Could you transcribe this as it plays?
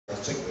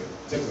check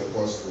the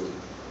course code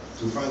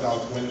to find out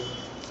when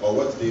or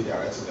what day they are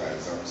writing their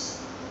exams.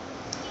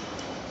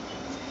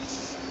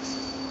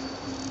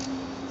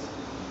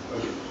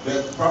 Okay.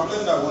 The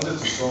problem that I wanted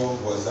to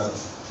solve was that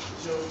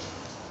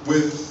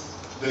with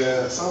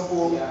the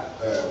sample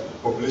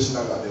population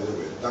that we are dealing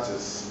with, that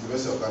is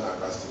University of Ghana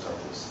University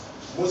campus,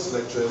 most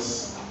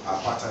lecturers are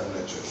part-time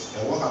lecturers.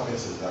 And what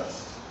happens is that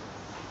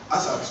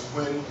as at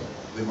when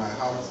they might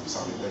have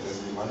some lectures,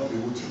 they might not be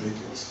able to make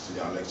it to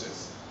their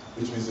lectures,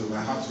 which means they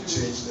might have to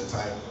change the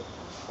time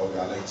of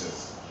their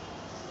lectures.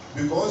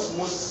 Because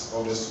most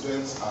of the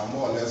students are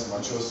more or less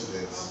mature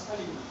students,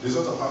 they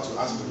sort of have to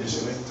ask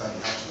permission anytime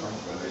they have to come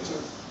for a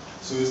lecture.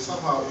 So it's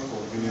somehow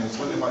inconvenient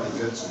whenever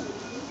they get to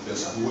the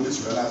school, only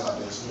to realize that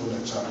there's no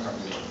lecture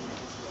coming on.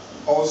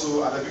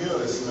 Also, at the beginning of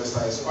the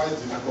semester, it's quite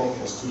difficult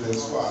for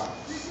students who are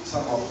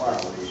somehow far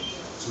away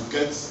to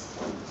get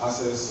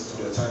access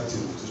to the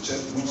timetable to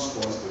check which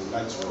course they would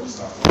like to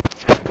start.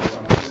 If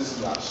an course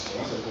clash,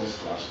 once the course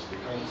clash, they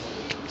can't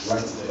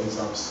write the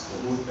exams for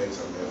both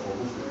exams for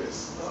both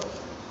papers.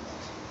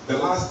 The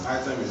last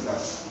item is that,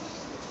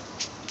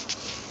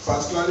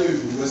 particularly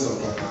with the University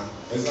of Ghana,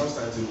 exam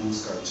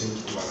timetables can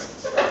change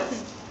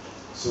overnight.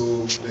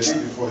 So the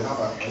day before you have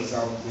an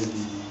exam,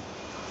 maybe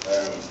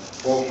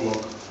 4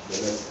 o'clock the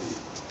next day.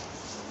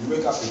 You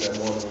wake up in the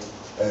morning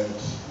and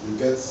you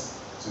get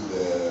to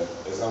the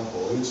exam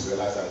hall only to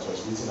realize that it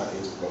was written at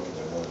 8 o'clock in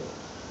the morning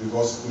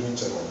because you couldn't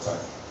check on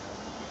time.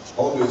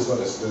 Although it's not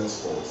the student's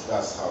fault,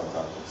 that's how it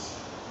happens.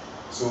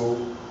 So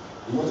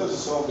we wanted to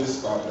solve this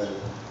problem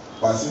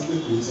by simply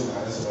creating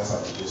an SMS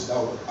application that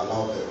would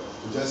allow them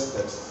to just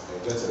text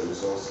and get a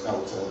result that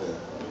would tell them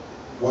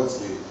what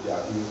they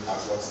are doing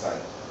at what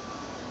time.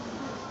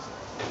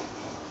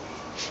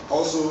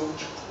 Also,